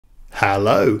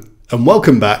Hello and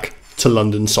welcome back to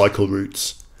London Cycle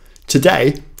Routes.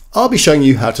 Today I'll be showing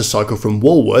you how to cycle from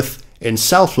Walworth in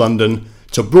South London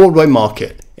to Broadway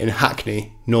Market in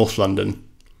Hackney, North London.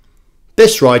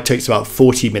 This ride takes about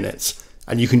 40 minutes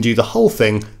and you can do the whole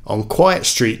thing on quiet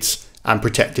streets and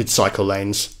protected cycle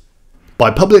lanes. By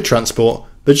public transport,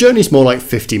 the journey's more like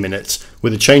 50 minutes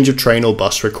with a change of train or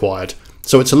bus required,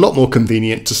 so it's a lot more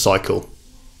convenient to cycle.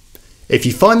 If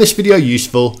you find this video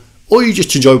useful or you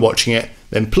just enjoy watching it,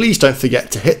 then please don't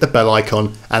forget to hit the bell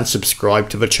icon and subscribe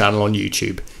to the channel on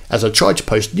YouTube, as I try to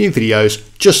post new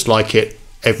videos just like it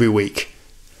every week.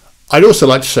 I'd also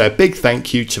like to say a big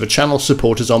thank you to the channel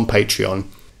supporters on Patreon.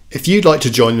 If you'd like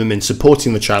to join them in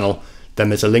supporting the channel, then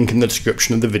there's a link in the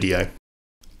description of the video.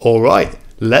 Alright,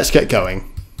 let's get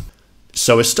going.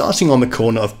 So we're starting on the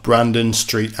corner of Brandon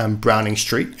Street and Browning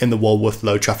Street in the Walworth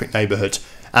low traffic neighbourhood.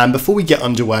 And before we get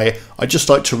underway, I'd just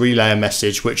like to relay a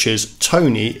message, which is,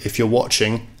 Tony, if you're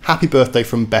watching, happy birthday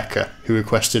from Becca, who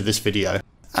requested this video,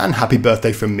 and happy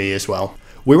birthday from me as well.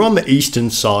 We're on the eastern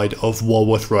side of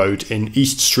Walworth Road in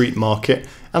East Street Market,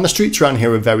 and the streets around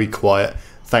here are very quiet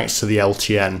thanks to the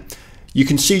LTN. You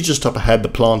can see just up ahead the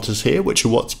planters here, which are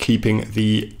what's keeping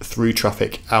the through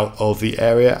traffic out of the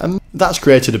area, and that's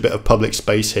created a bit of public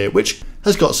space here, which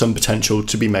has got some potential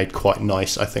to be made quite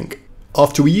nice, I think.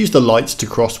 After we use the lights to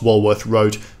cross Walworth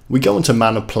Road, we go into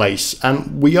Manor Place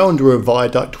and we go under a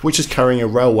viaduct which is carrying a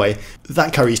railway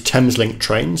that carries Thameslink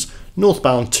trains,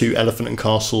 northbound to Elephant and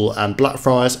Castle and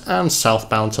Blackfriars and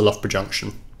southbound to Loughborough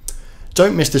Junction.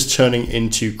 Don't miss this turning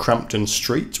into Crampton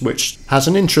Street, which has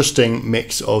an interesting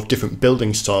mix of different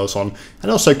building styles on, and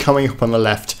also coming up on the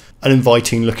left, an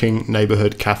inviting looking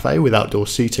neighbourhood cafe with outdoor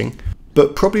seating.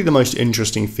 But probably the most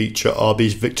interesting feature are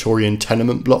these Victorian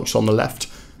tenement blocks on the left.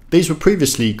 These were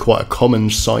previously quite a common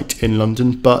sight in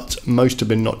London, but most have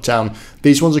been knocked down.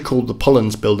 These ones are called the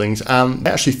Pollens buildings, and they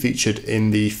actually featured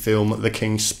in the film The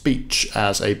King's Speech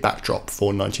as a backdrop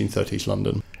for 1930s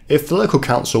London. If the local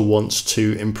council wants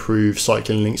to improve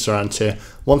cycling links around here,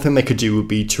 one thing they could do would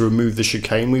be to remove the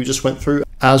chicane we just went through,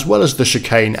 as well as the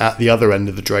chicane at the other end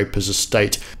of the Drapers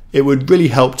estate. It would really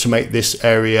help to make this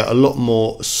area a lot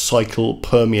more cycle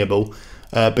permeable,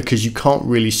 because you can't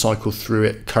really cycle through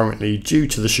it currently due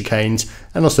to the chicanes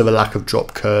and also the lack of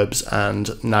drop curbs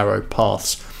and narrow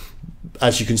paths.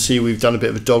 As you can see, we've done a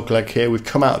bit of a dogleg here. We've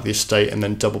come out of the estate and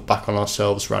then doubled back on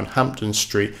ourselves around Hampton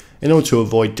Street in order to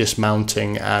avoid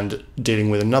dismounting and dealing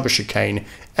with another chicane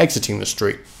exiting the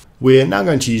street. We're now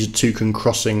going to use a toucan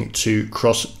crossing to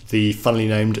cross the funnily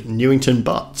named Newington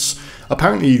Butts.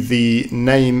 Apparently the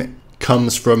name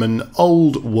comes from an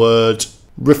old word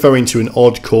referring to an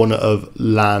odd corner of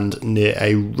land near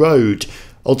a road.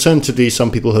 Alternatively, some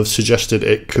people have suggested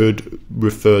it could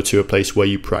refer to a place where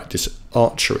you practice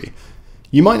archery.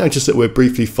 You might notice that we're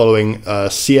briefly following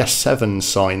CS7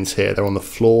 signs here. They're on the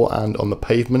floor and on the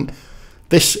pavement.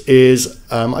 This is,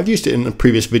 I've used it in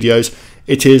previous videos,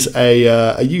 it is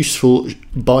a useful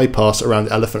bypass around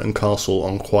Elephant and Castle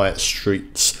on quiet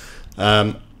streets.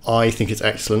 I think it's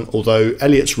excellent, although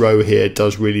Elliot's Row here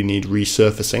does really need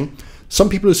resurfacing. Some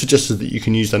people have suggested that you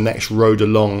can use the next road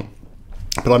along,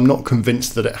 but I'm not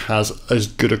convinced that it has as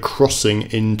good a crossing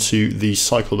into the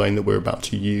cycle lane that we're about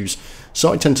to use.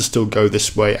 So I tend to still go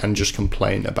this way and just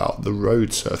complain about the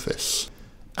road surface.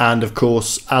 And of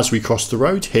course, as we cross the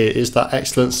road, here is that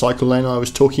excellent cycle lane I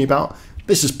was talking about.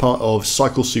 This is part of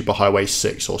Cycle Superhighway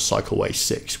 6 or Cycleway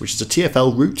 6, which is a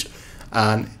TfL route,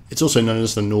 and it's also known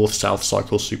as the North-South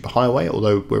Cycle Superhighway,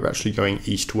 although we're actually going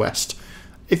east-west.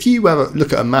 If you ever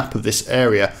look at a map of this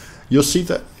area, you'll see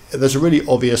that there's a really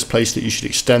obvious place that you should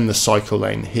extend the cycle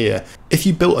lane here. If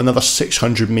you built another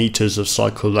 600 metres of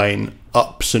cycle lane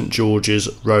up St George's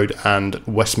Road and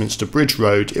Westminster Bridge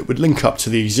Road, it would link up to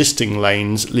the existing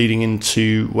lanes leading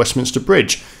into Westminster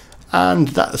Bridge. And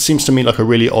that seems to me like a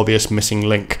really obvious missing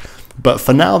link. But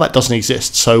for now that doesn't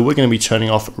exist, so we're going to be turning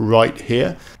off right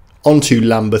here onto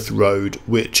Lambeth Road,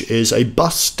 which is a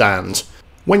bus stand.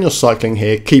 When you're cycling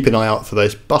here, keep an eye out for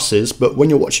those buses, but when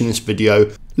you're watching this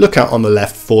video, look out on the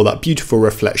left for that beautiful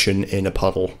reflection in a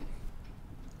puddle.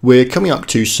 We're coming up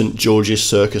to St George's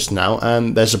Circus now,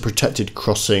 and there's a protected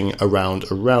crossing around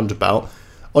a roundabout.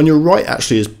 On your right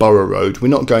actually is Borough Road. We're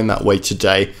not going that way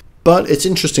today, but it's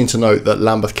interesting to note that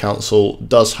Lambeth Council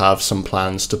does have some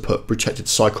plans to put protected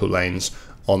cycle lanes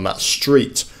on that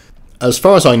street. As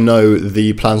far as I know,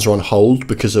 the plans are on hold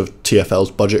because of TfL's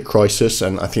budget crisis,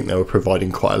 and I think they were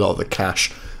providing quite a lot of the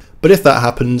cash. But if that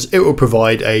happens, it will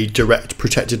provide a direct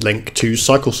protected link to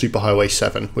Cycle Superhighway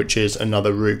 7, which is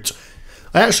another route.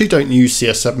 I actually don't use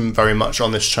CS7 very much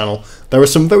on this channel. There are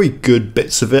some very good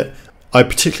bits of it, I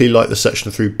particularly like the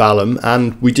section through Balham,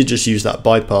 and we did just use that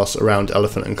bypass around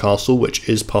Elephant and Castle, which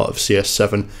is part of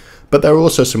CS7, but there are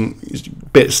also some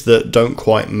bits that don't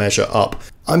quite measure up.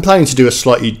 I'm planning to do a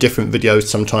slightly different video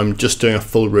sometime, just doing a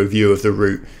full review of the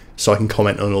route so I can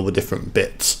comment on all the different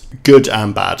bits, good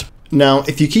and bad. Now,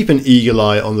 if you keep an eagle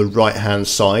eye on the right hand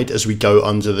side as we go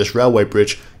under this railway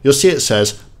bridge, you'll see it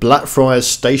says Blackfriars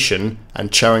Station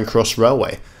and Charing Cross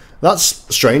Railway. That's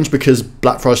strange because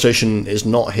Blackfriars Station is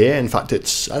not here. In fact,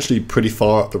 it's actually pretty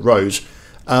far up the road.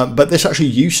 But this actually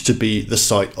used to be the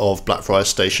site of Blackfriars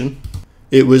Station.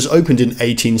 It was opened in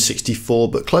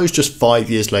 1864 but closed just 5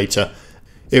 years later.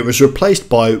 It was replaced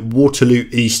by Waterloo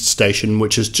East Station,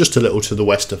 which is just a little to the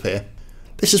west of here.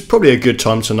 This is probably a good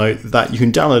time to note that you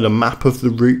can download a map of the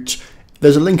route.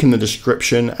 There's a link in the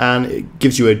description and it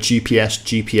gives you a GPS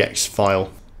GPX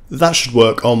file. That should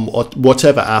work on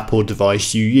whatever app or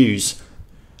device you use.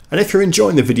 And if you're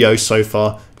enjoying the video so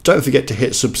far, don't forget to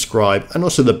hit subscribe and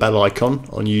also the bell icon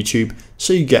on YouTube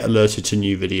so you get alerted to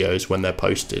new videos when they're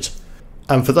posted.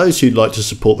 And for those who'd like to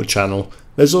support the channel,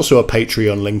 there's also a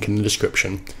Patreon link in the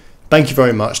description. Thank you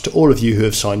very much to all of you who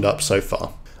have signed up so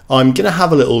far. I'm going to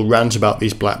have a little rant about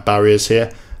these black barriers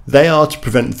here. They are to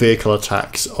prevent vehicle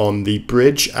attacks on the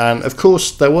bridge, and of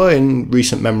course there were in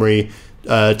recent memory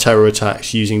terror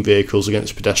attacks using vehicles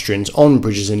against pedestrians on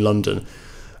bridges in London.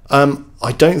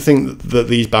 I don't think that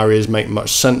these barriers make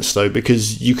much sense though,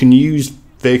 because you can use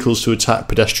vehicles to attack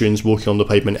pedestrians walking on the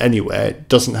pavement anywhere. It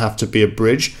doesn't have to be a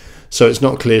bridge, so it's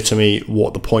not clear to me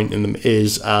what the point in them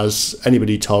is, as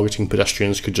anybody targeting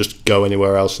pedestrians could just go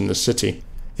anywhere else in the city.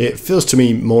 It feels to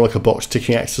me more like a box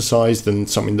ticking exercise than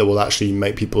something that will actually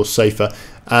make people safer,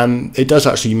 and it does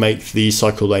actually make the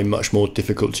cycle lane much more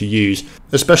difficult to use,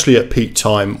 especially at peak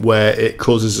time where it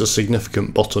causes a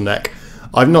significant bottleneck.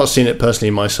 I've not seen it personally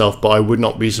myself, but I would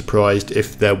not be surprised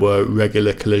if there were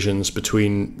regular collisions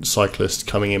between cyclists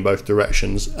coming in both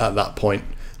directions at that point,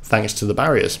 thanks to the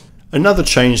barriers. Another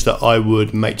change that I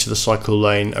would make to the cycle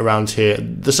lane around here,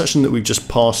 the section that we've just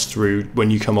passed through when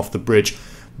you come off the bridge,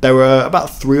 there were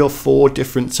about 3 or 4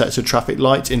 different sets of traffic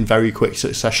lights in very quick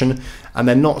succession, and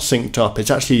they're not synced up.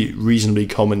 It's actually reasonably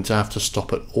common to have to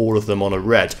stop at all of them on a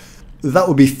red. That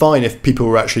would be fine if people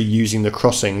were actually using the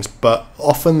crossings, but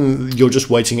often you're just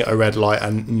waiting at a red light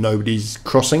and nobody's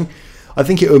crossing. I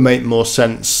think it would make more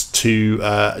sense to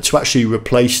actually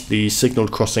replace the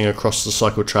signalled crossing across the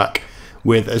cycle track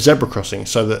with a zebra crossing,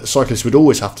 so that cyclists would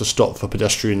always have to stop for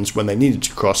pedestrians when they needed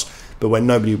to cross, but when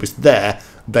nobody was there,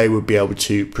 they would be able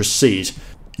to proceed.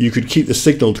 You could keep the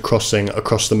signalled crossing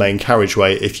across the main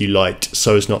carriageway if you liked,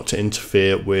 so as not to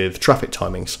interfere with traffic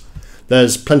timings.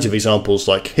 There's plenty of examples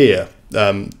like here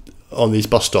on these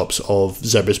bus stops of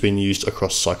zebras being used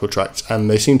across cycle tracks,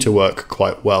 and they seem to work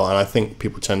quite well, and I think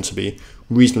people tend to be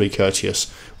reasonably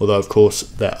courteous, although of course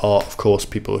there are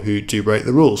people who do break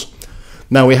the rules.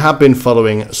 Now, we have been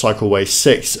following Cycleway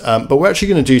 6, but we're actually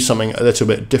going to do something a little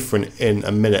bit different in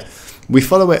a minute. We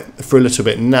follow it for a little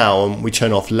bit now and we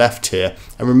turn off left here.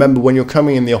 And remember, when you're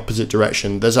coming in the opposite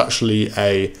direction, there's actually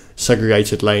a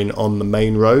segregated lane on the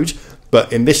main road,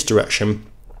 but in this direction,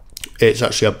 it's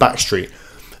actually a back street.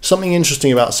 Something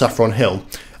interesting about Saffron Hill,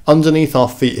 underneath our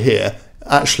feet here,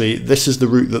 actually, this is the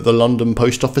route that the London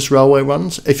Post Office Railway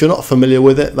runs. If you're not familiar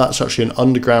with it, that's actually an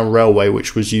underground railway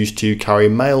which was used to carry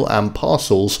mail and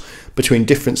parcels between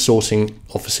different sorting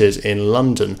offices in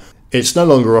London. It's no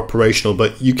longer operational,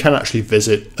 but you can actually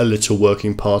visit a little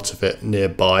working part of it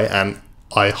nearby, and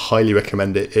I highly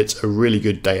recommend it. It's a really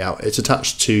good day out. It's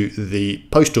attached to the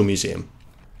Postal Museum.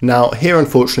 Now, here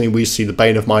unfortunately we see the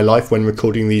bane of my life when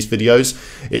recording these videos.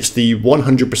 It's the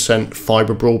 100%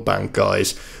 fibre broadband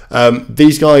guys.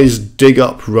 These guys dig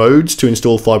up roads to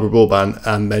install fibre broadband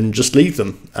and then just leave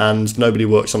them, and nobody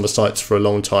works on the sites for a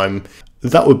long time.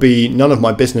 That would be none of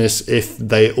my business if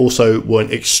they also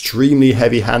weren't extremely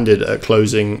heavy-handed at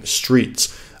closing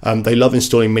streets. They love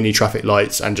installing mini traffic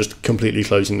lights and just completely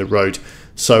closing the road.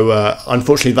 So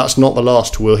unfortunately that's not the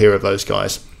last we'll hear of those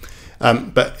guys.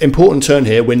 But important turn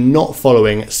here, we're not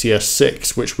following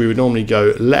CS6, which we would normally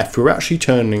go left. We're actually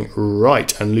turning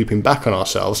right and looping back on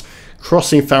ourselves,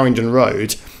 crossing Farringdon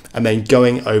Road and then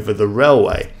going over the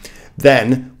railway.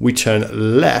 Then we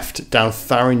turn left down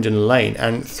Farringdon Lane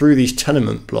and through these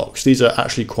tenement blocks. These are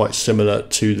actually quite similar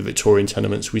to the Victorian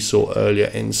tenements we saw earlier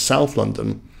in South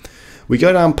London. We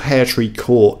go down Pear Tree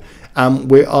Court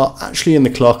and we are actually in the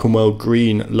Clerkenwell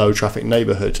Green low traffic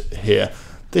neighbourhood here.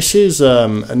 This is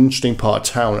an interesting part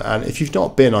of town, and if you've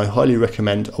not been, I highly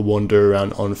recommend a wander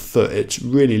around on foot. It's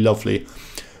really lovely.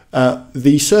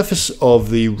 The surface of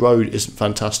the road isn't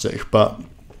fantastic, but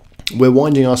we're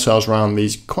winding ourselves around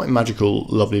these quite magical,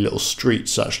 lovely little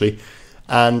streets actually.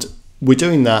 and we're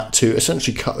doing that to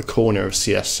essentially cut the corner of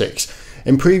CS6.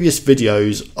 In previous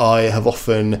videos, I have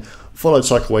often followed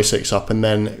Cycleway 6 up and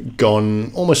then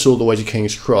gone almost all the way to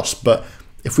King's Cross, but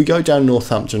if we go down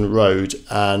Northampton Road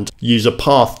and use a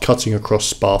path cutting across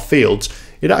Spa Fields,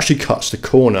 it actually cuts the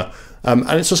corner. And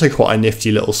it's also quite a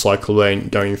nifty little cycle lane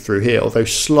going through here, although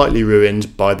slightly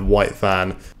ruined by the white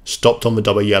van stopped on the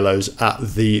double yellows at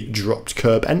the dropped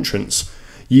curb entrance.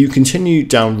 You continue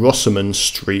down Rossamond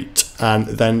Street and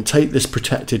then take this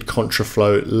protected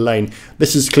contraflow lane.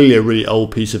 This is clearly a really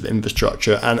old piece of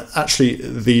infrastructure, and actually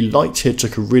the lights here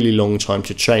took a really long time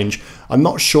to change. I'm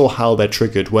not sure how they're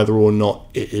triggered, whether or not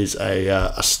it is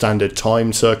a standard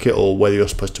time circuit or whether you're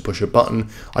supposed to push a button.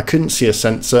 I couldn't see a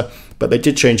sensor, but they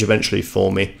did change eventually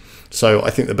for me. So I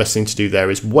think the best thing to do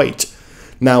there is wait.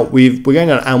 Now we're going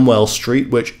down Amwell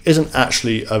Street, which isn't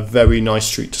actually a very nice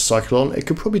street to cycle on. It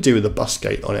could probably do with a bus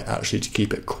gate on it actually to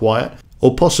keep it quiet,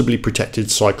 or possibly protected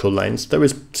cycle lanes. There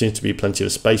seems to be plenty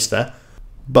of space there,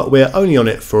 but we're only on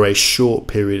it for a short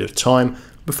period of time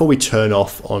before we turn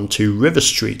off onto River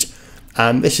Street.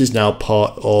 And this is now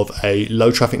part of a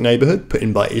low traffic neighbourhood put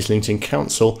in by Islington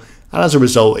Council, and as a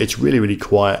result it's really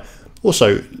quiet.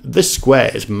 Also, this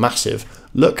square is massive.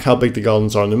 Look how big the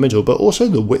gardens are in the middle, but also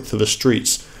the width of the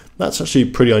streets. That's actually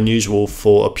pretty unusual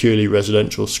for a purely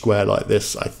residential square like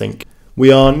this, I think.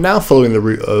 We are now following the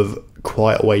route of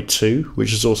Quiet Way 2,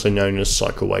 which is also known as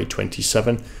Cycleway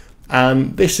 27.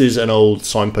 And this is an old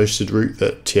signposted route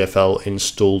that TfL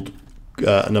installed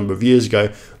a number of years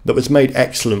ago that was made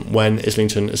excellent when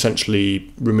Islington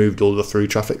essentially removed all the through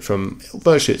traffic from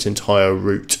virtually its entire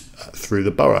route through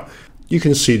the borough. You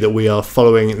can see that we are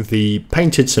following the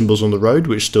painted symbols on the road,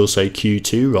 which still say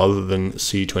Q2 rather than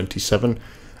C27,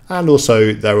 and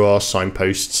also there are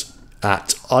signposts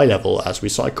at eye level as we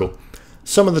cycle.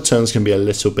 Some of the turns can be a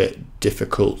little bit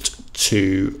difficult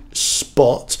to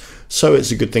spot, so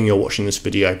it's a good thing you're watching this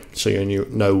video so you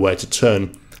know where to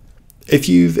turn. If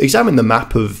you've examined the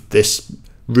map of this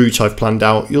route I've planned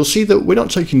out, you'll see that we're not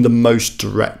taking the most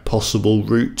direct possible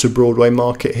route to Broadway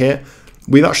Market here.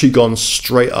 We've actually gone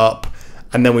straight up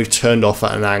and then we've turned off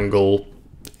at an angle,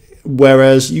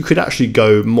 whereas you could actually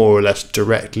go more or less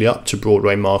directly up to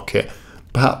Broadway Market,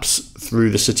 perhaps through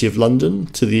the City of London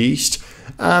to the east,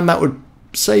 and that would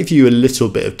save you a little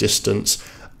bit of distance.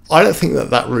 I don't think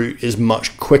that route is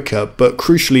much quicker, but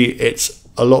crucially it's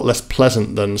a lot less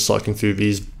pleasant than cycling through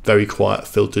these very quiet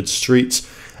filtered streets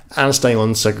and staying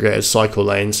on segregated cycle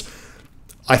lanes.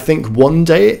 I think one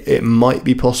day it might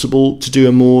be possible to do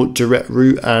a more direct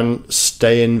route and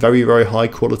stay in very high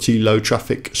quality low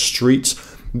traffic streets.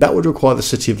 That would require the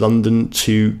City of London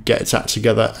to get its act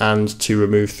together and to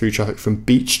remove through traffic from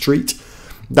Beach Street.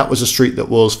 That was a street that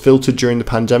was filtered during the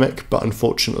pandemic, but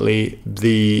unfortunately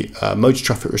the motor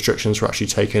traffic restrictions were actually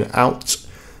taken out.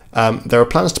 There are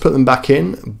plans to put them back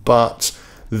in, but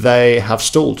they have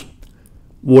stalled.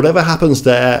 Whatever happens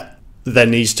there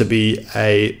needs to be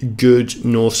a good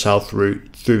north-south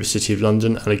route through the City of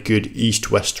London and a good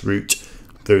east-west route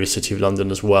through the City of London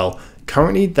as well.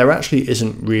 Currently, there actually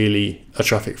isn't really a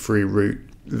traffic-free route.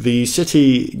 The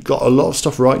city got a lot of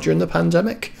stuff right during the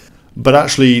pandemic, but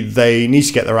actually they need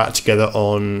to get their act together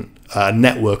on a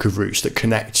network of routes that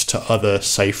connect to other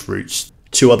safe routes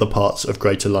to other parts of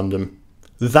Greater London.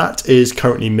 That is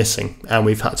currently missing, and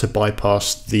we've had to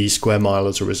bypass the square mile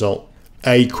as a result.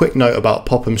 A quick note about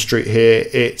Popham Street here,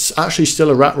 it's actually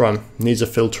still a rat run, needs a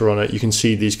filter on it. You can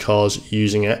see these cars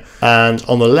using it. And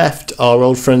on the left, our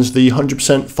old friends, the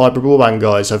 100% fibre broadband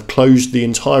guys, have closed the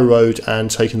entire road and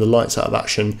taken the lights out of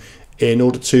action in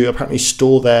order to apparently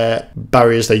store their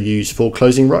barriers they use for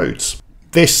closing roads.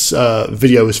 This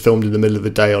video was filmed in the middle of the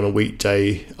day on a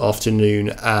weekday afternoon,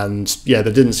 and yeah,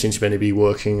 there didn't seem to be anybody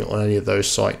working on any of those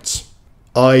sites.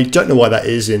 I don't know why that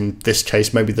is in this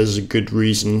case. Maybe there's a good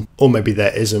reason, or maybe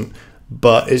there isn't,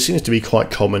 but it seems to be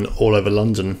quite common all over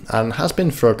London and has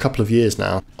been for a couple of years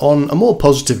now. On a more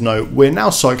positive note, we're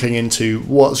now cycling into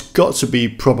what's got to be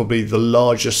probably the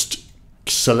largest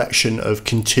selection of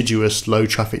contiguous low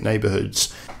traffic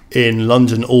neighbourhoods in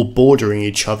London, all bordering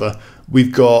each other.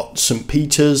 We've got St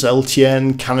Peter's,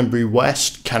 LTN, Canterbury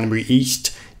West, Canterbury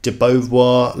East, de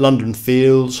Beauvoir, London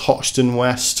Fields, Hoxton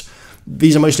West.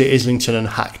 These are mostly Islington and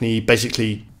Hackney,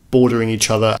 basically bordering each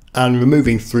other and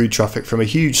removing through traffic from a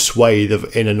huge swathe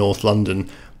of inner North London.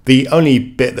 The only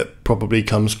bit that probably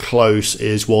comes close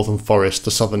is Waltham Forest,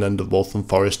 the southern end of Waltham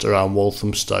Forest around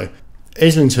Walthamstow.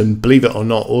 Islington, believe it or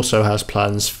not, also has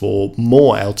plans for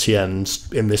more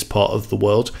LTNs in this part of the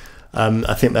world.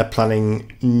 I think they're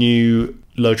planning new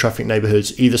low traffic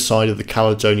neighbourhoods either side of the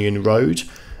Caledonian Road,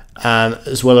 and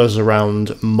as well as around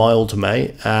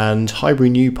Mildmay and Highbury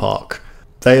New Park.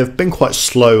 They have been quite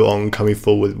slow on coming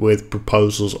forward with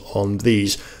proposals on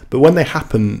these, but when they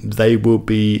happen, they will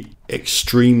be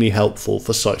extremely helpful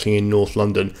for cycling in North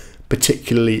London,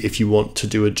 particularly if you want to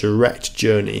do a direct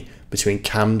journey between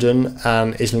Camden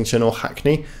and Islington or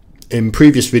Hackney. In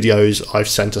previous videos, I've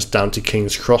sent us down to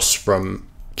King's Cross from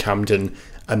Camden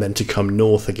and then to come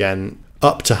north again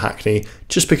up to Hackney,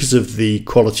 just because of the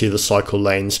quality of the cycle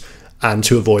lanes and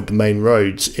to avoid the main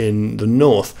roads in the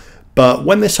north. But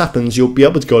when this happens, you'll be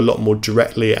able to go a lot more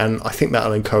directly, and I think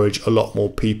that'll encourage a lot more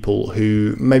people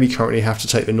who maybe currently have to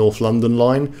take the North London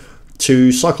line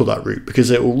to cycle that route, because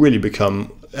it will really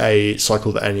become a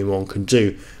cycle that anyone can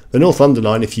do. The North London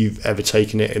line, if you've ever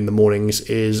taken it in the mornings,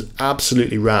 is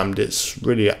absolutely rammed. It's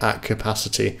really at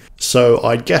capacity. So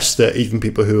I'd guess that even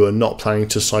people who are not planning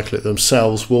to cycle it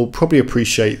themselves will probably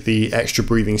appreciate the extra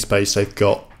breathing space they've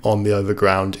got on the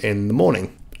overground in the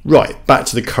morning. Right, back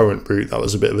to the current route. That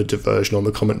was a bit of a diversion on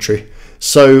the commentary.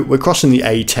 So we're crossing the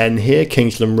A10 here,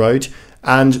 Kingsland Road.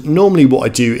 And normally what I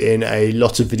do in a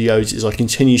lot of videos is I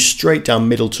continue straight down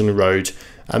Middleton Road,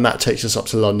 and that takes us up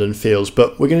to London Fields.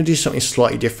 But we're going to do something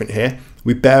slightly different here.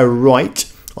 We bear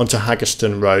right onto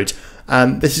Haggerston Road,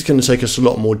 and this is going to take us a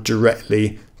lot more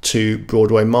directly to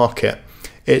Broadway Market.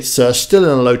 It's still in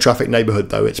a low traffic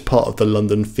neighbourhood though. It's part of the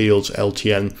London Fields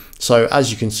LTN. So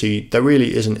as you can see, there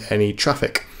really isn't any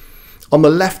traffic. On the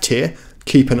left here,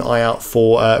 keep an eye out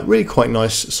for a really quite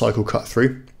nice cycle cut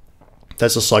through.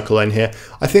 There's a cycle lane here.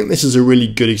 I think this is a really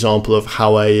good example of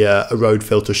how a road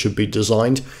filter should be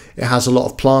designed. It has a lot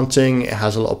of planting, it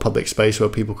has a lot of public space where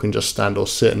people can just stand or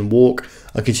sit and walk,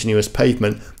 a continuous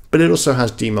pavement, but it also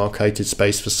has demarcated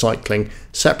space for cycling,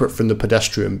 separate from the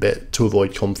pedestrian bit to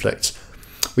avoid conflicts.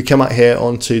 We come out here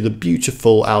onto the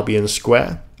beautiful Albion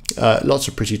Square, lots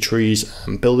of pretty trees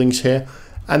and buildings here,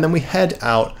 and then we head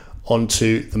out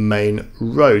onto the main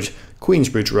road,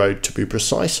 Queensbridge Road to be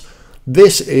precise.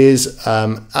 This is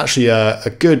actually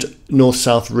a good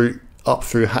north-south route up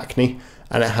through Hackney,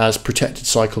 and it has protected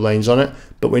cycle lanes on it,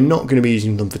 but we're not going to be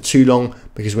using them for too long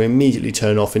because we immediately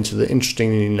turn off into the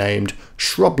interestingly named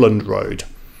Shrubland Road,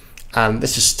 and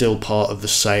this is still part of the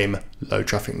same low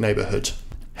traffic neighbourhood,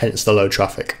 hence the low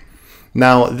traffic.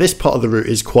 Now this part of the route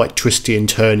is quite twisty and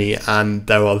turny, and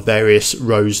there are various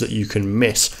roads that you can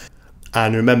miss.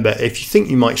 And remember, if you think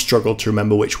you might struggle to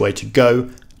remember which way to go,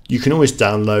 you can always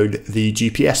download the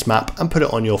GPS map and put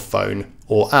it on your phone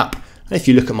or app. And if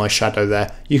you look at my shadow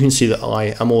there, you can see that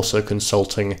I am also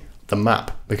consulting the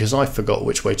map because I forgot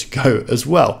which way to go as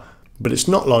well. But it's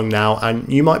not long now, and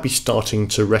you might be starting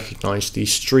to recognise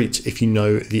these streets if you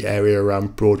know the area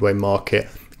around Broadway Market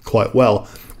quite well.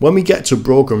 When we get to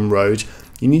Brougham Road,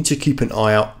 you need to keep an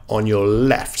eye out on your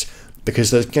left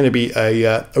because there's going to be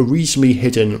a reasonably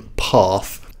hidden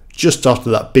path just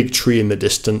after that big tree in the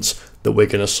distance that we're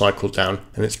going to cycle down,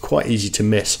 and it's quite easy to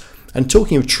miss. And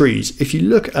talking of trees, if you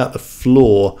look at the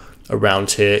floor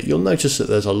around here, you'll notice that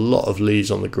there's a lot of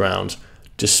leaves on the ground,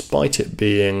 despite it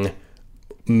being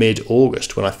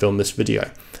mid-August when I filmed this video.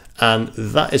 And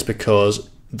that is because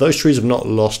those trees have not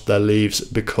lost their leaves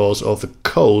because of the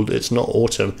cold. It's not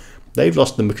autumn. They've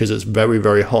lost them because it's very,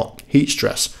 very hot, heat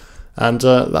stress. And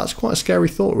that's quite a scary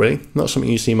thought, really. Not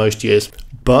something you see most years.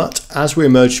 But as we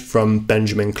emerge from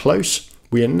Benjamin Close,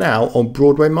 we are now on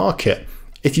Broadway Market.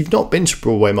 If you've not been to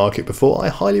Broadway Market before, I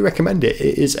highly recommend it.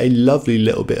 It is a lovely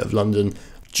little bit of London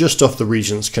just off the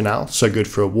Regent's Canal, so good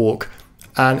for a walk.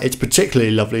 And it's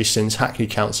particularly lovely since Hackney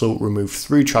Council removed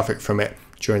through traffic from it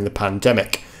during the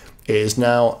pandemic. It is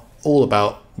now all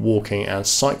about walking and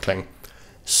cycling.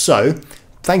 So,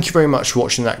 thank you very much for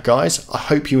watching that, guys. I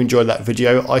hope you enjoyed that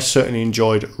video. I certainly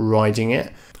enjoyed riding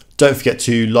it. Don't forget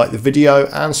to like the video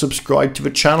and subscribe to the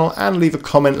channel and leave a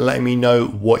comment letting me know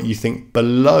what you think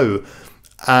below.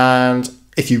 And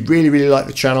if you really, really like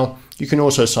the channel, you can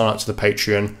also sign up to the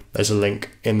Patreon. There's a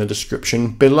link in the description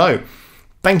below.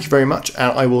 Thank you very much,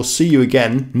 and I will see you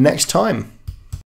again next time.